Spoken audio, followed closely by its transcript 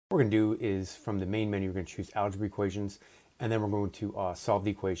What we're going to do is from the main menu, we're going to choose algebra equations, and then we're going to solve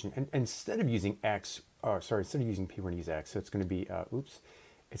the equation. And instead of using x, instead of using p, we're going to use x. So it's going to be,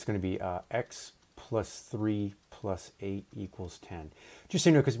 it's going to be x plus 3 plus 8 equals 10. Just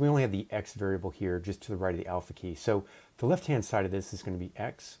so you know, because we only have the x variable here just to the right of the alpha key. So the left-hand side of this is going to be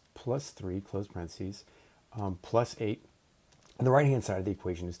x plus 3, close parentheses, plus 8. And the right-hand side of the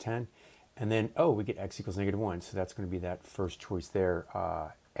equation is 10. And then, we get x equals -1. So that's going to be that first choice there,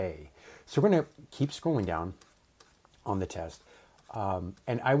 A. So we're going to keep scrolling down on the test.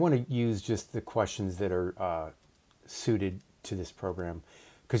 And I want to use just the questions that are suited to this program,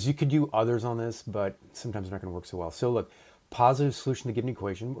 because you could do others on this, but sometimes they're not going to work so well. So look, positive solution to the given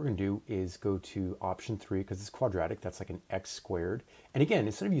equation, what we're going to do is go to option 3, because it's quadratic. That's like an x squared. And again,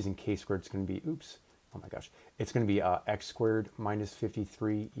 instead of using k squared, it's going to be, oh my gosh, it's going to be x squared minus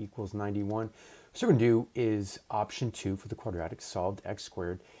 53 equals 91. So what we're going to do is option 2 for the quadratic, solved x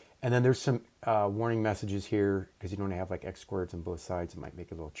squared. And then there's some warning messages here, because you don't have like x squareds on both sides. It might make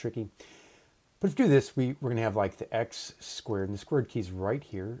it a little tricky. But if we do this, we're going to have like the x squared, and the squared key is right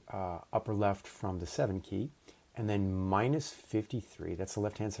here, upper left from the 7 key, and then minus 53. That's the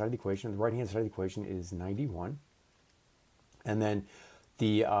left-hand side of the equation. The right-hand side of the equation is 91. And then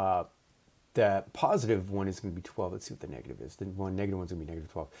the positive one is going to be 12. Let's see what the negative is. The negative one is going to be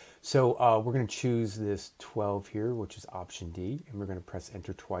 -12. So we're going to choose this 12 here, which is option D, and we're going to press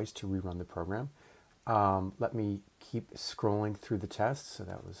enter twice to rerun the program. Let me keep scrolling through the test. So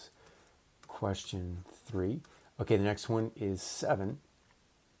that was question 3. Okay, the next one is 7.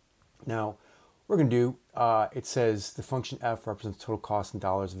 Now, what we're going to do, it says the function f represents total cost in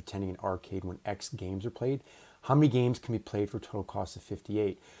dollars of attending an arcade when X games are played. How many games can be played for a total cost of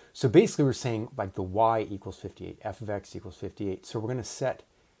 58? So basically we're saying like the y equals 58, f of x equals 58. So we're going to set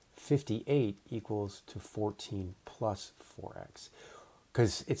 58 equals to 14 plus 4x,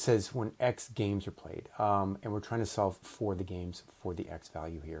 because it says when X games are played. And we're trying to solve for the games for the X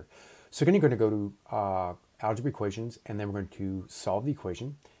value here. So we're going to go to algebra equations, and then we're going to solve the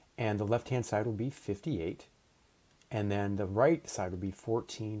equation. And the left-hand side will be 58. And then the right side will be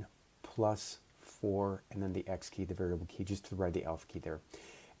 14 plus 4, and then the x key, the variable key, just to the right of the alpha key there.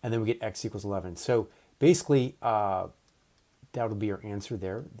 And then we get x equals 11. So basically, that'll be our answer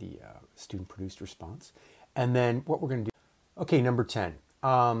there, the student-produced response. And then what we're going to do, okay, number 10.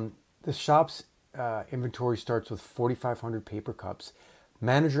 The shop's inventory starts with 4,500 paper cups.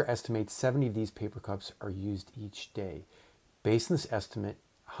 Manager estimates 70 of these paper cups are used each day. Based on this estimate,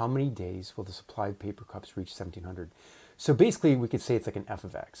 how many days will the supply of paper cups reach 1,700? So basically, we could say it's like an f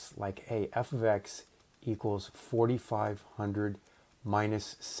of x. Like, hey, f of x equals 4,500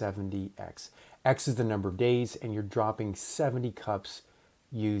 minus 70x. X is the number of days, and you're dropping 70 cups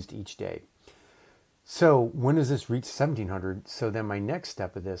used each day. So when does this reach 1,700? So then my next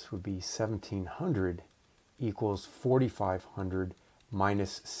step of this would be 1,700 equals 4,500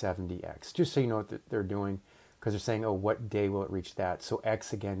 minus 70x. Just so you know what they're doing, because they're saying, oh, what day will it reach that? So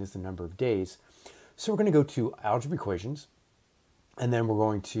x, again, is the number of days. So we're going to go to algebra equations, and then we're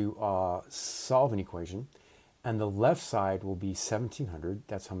going to solve an equation. And the left side will be 1,700.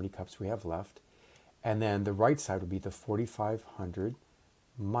 That's how many cups we have left. And then the right side will be the 4,500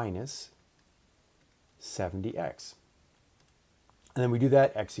 minus 70x. And then we do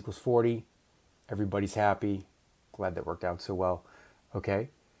that, x equals 40. Everybody's happy. Glad that worked out so well. Okay.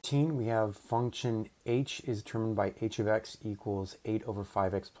 We have function h is determined by h of x equals 8 over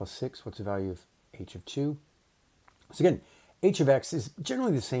 5x plus 6. What's the value of h of 2? So again, h of x is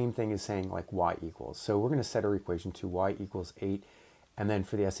generally the same thing as saying like y equals. So we're going to set our equation to y equals 8, and then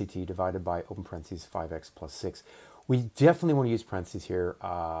for the SAT divided by open parentheses 5x plus 6. We definitely want to use parentheses here.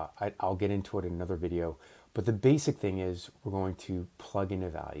 I'll get into it in another video. But the basic thing is we're going to plug in a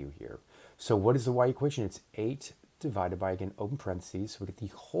value here. So what is the y equation? It's 8 divided by, again, open parentheses. So we get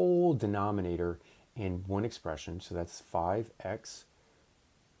the whole denominator in one expression. So that's 5x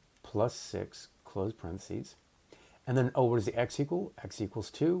plus 6, close parentheses. And then, what does the x equal? X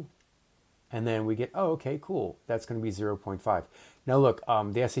equals 2. And then we get, okay, cool. That's going to be 0.5. Now look,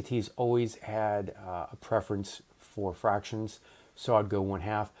 the SATs always had a preference for fractions. So I'd go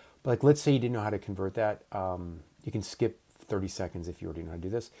 1/2. But like, let's say you didn't know how to convert that. You can skip 30 seconds if you already know how to do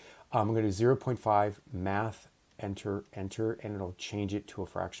this. I'm going to do 0.5, math, enter, enter, and it'll change it to a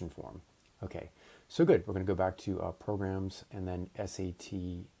fraction form. Okay, so good. We're going to go back to programs and then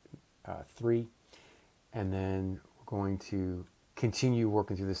SAT 3. And then we're going to continue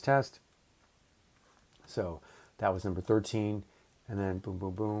working through this test. So that was number 13. And then boom,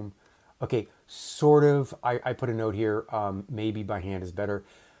 boom, boom. Okay, sort of, I put a note here, maybe by hand is better.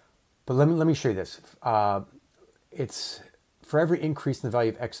 But let me show you this. It's for every increase in the value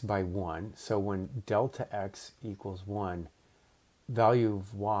of x by 1, so when delta x equals 1, value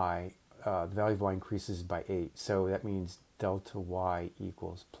of y, the value of y increases by 8. So that means delta y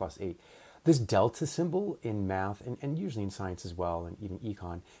equals plus 8. This delta symbol in math, and usually in science as well, and even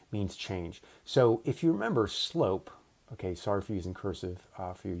econ, means change. So if you remember slope, okay, sorry for using cursive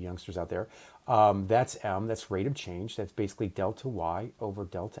for you youngsters out there, that's m, that's rate of change. That's basically delta y over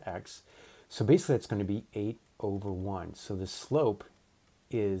delta x. So basically that's going to be 8 over 1. So the slope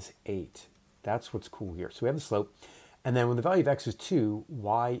is 8. That's what's cool here. So we have the slope. And then when the value of x is 2,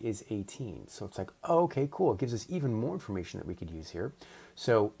 y is 18. So it's like, oh, okay, cool. It gives us even more information that we could use here.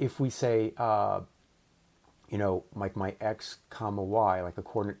 So if we say, you know, like my x comma y, like a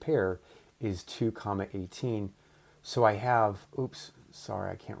coordinate pair, is 2 comma 18. So I have, oops,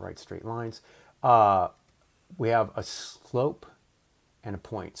 sorry, I can't write straight lines. We have a slope and a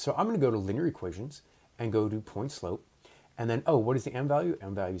point. So I'm going to go to linear equations and go to point slope. And then, oh, what is the m value?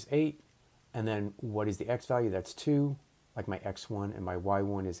 M value is 8. And then what is the x value? That's 2. Like my x1 and my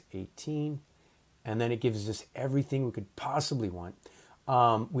y1 is 18. And then it gives us everything we could possibly want.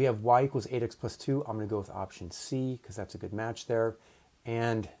 We have y equals 8x plus 2. I'm going to go with option C because that's a good match there.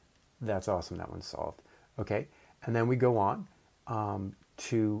 And that's awesome. That one's solved. Okay. And then we go on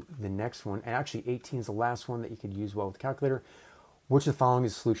to the next one. And actually 18 is the last one that you could use well with the calculator. Which of the following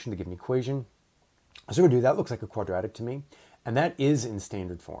is a solution to give an equation? So we're going to do that. Looks like a quadratic to me. And that is in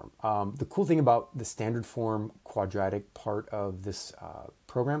standard form. The cool thing about the standard form quadratic part of this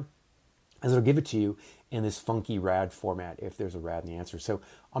program is it'll give it to you in this funky rad format if there's a rad in the answer. So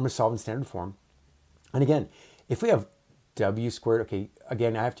I'm going to solve in standard form. And again, if we have w squared, okay,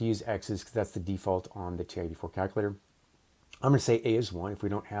 again, I have to use x's because that's the default on the TI84 calculator. I'm going to say a is 1. If we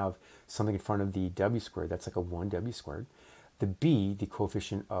don't have something in front of the w squared, that's like a 1w squared. The b, the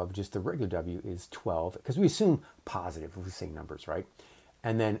coefficient of just the regular w, is 12, because we assume positive if we say numbers, right?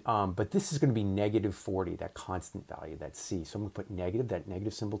 And then, but this is going to be negative 40, that constant value, that c. So I'm going to put negative, that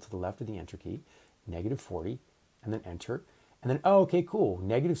negative symbol to the left of the enter key, negative 40, and then enter. And then, oh, okay, cool,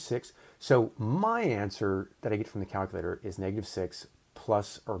 negative 6. So my answer that I get from the calculator is negative 6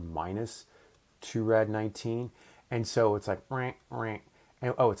 plus or minus 2 rad 19. And so it's like, rank, rank.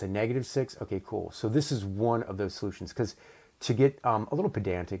 And, oh, it's a negative 6. Okay, cool. So this is one of those solutions, because to get a little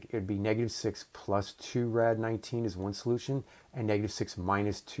pedantic, it would be negative 6 plus 2 rad 19 is one solution, and negative 6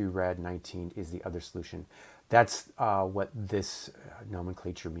 minus 2 rad 19 is the other solution. That's what this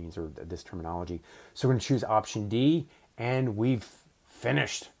nomenclature means, or this terminology. So we're going to choose option D, and we've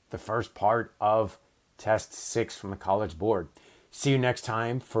finished the first part of test 6 from the College Board. See you next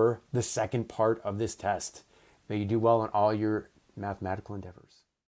time for the second part of this test. May you do well in all your mathematical endeavors.